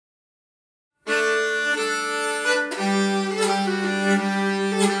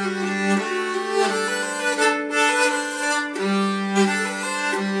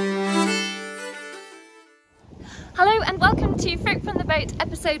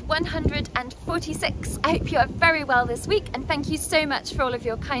episode 146. I hope you are very well this week, and thank you so much for all of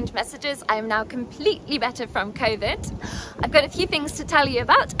your kind messages. I am now completely better from COVID. I've got a few things to tell you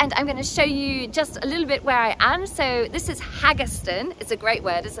about, and I'm going to show you just a little bit where I am. So this is Haggerston. It's a great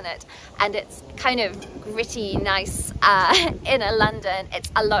word, isn't it? And it's kind of gritty, nice inner London.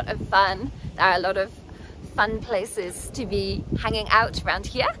 It's a lot of fun. There are a lot of fun places to be hanging out around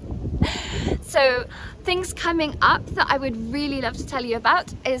here. So things coming up that I would really love to tell you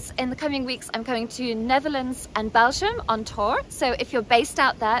about is in the coming weeks I'm going to Netherlands and Belgium on tour. So if you're based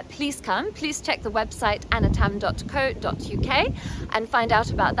out there, please come. Please check the website tame.co.uk and find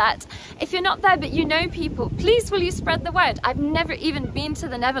out about that. If you're not there but you know people, please will you spread the word. I've never even been to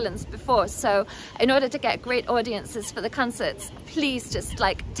the Netherlands before, so in order to get great audiences for the concerts, please just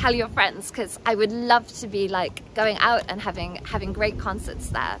like tell your friends, because I would love to be like going out and having great concerts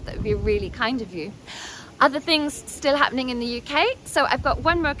there. That would be really kind of you. Other things still happening in the UK. So I've got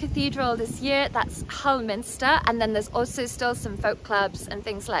one more cathedral this year, that's Hull Minster, and then there's also still some folk clubs and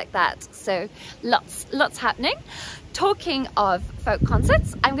things like that. So lots happening. Talking of folk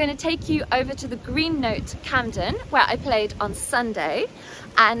concerts, I'm going to take you over to the Green Note Camden, where I played on Sunday.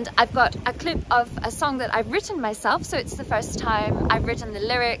 And I've got a clip of a song that I've written myself, so it's the first time I've written the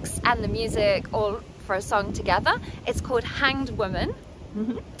lyrics and the music all for a song together. It's called Hanged Woman.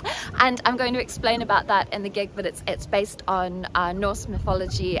 And I'm going to explain about that in the gig, but it's based on Norse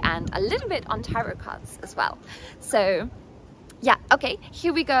mythology and a little bit on tarot cards as well. So yeah, okay,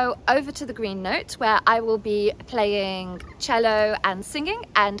 here we go over to the Green Note, where I will be playing cello and singing,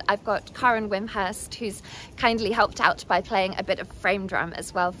 and I've got Karen Wimhurst, who's kindly helped out by playing a bit of frame drum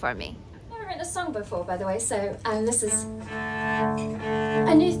as well for me. I've never written a song before, by the way, so this is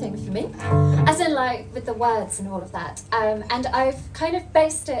a new thing for me, as in like with the words and all of that, and I've kind of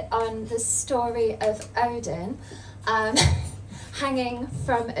based it on the story of Odin hanging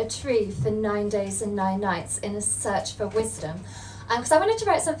from a tree for 9 days and 9 nights in a search for wisdom, because I wanted to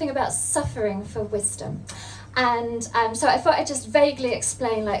write something about suffering for wisdom. And so I thought I'd just vaguely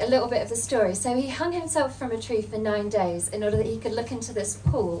explain like a little bit of the story. So he hung himself from a tree for 9 days in order that he could look into this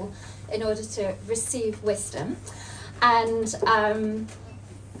pool in order to receive wisdom. And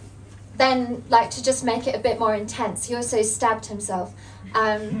then, like, to just make it a bit more intense, he also stabbed himself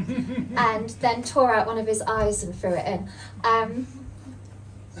and then tore out one of his eyes and threw it in.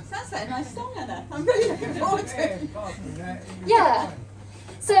 Sounds like a nice song, Anna. I'm really looking forward to it. Yeah.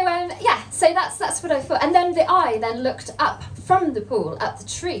 So yeah, so that's what I thought. And then the eye then looked up from the pool at the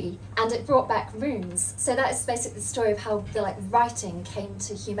tree, and it brought back runes. So that is basically the story of how the writing came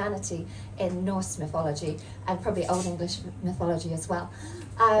to humanity in Norse mythology, and probably Old English mythology as well.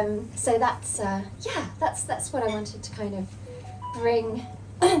 So that's yeah, that's what I wanted to kind of bring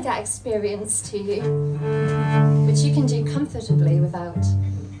that experience to you, which you can do comfortably without,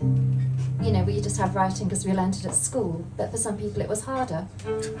 you know, we just have writing because we learned it at school, but for some people it was harder.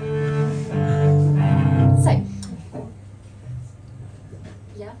 So,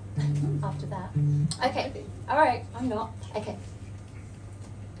 yeah, after that. Okay, all right, I'm not. Okay.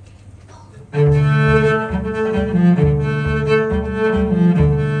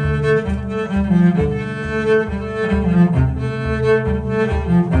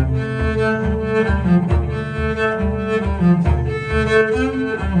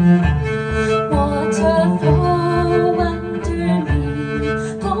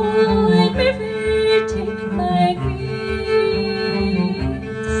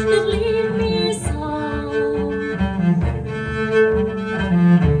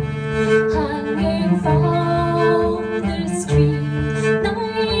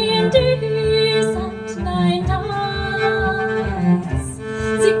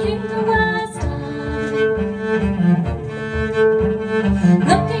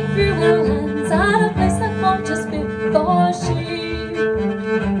 Looking through her lens at a place that won't just before she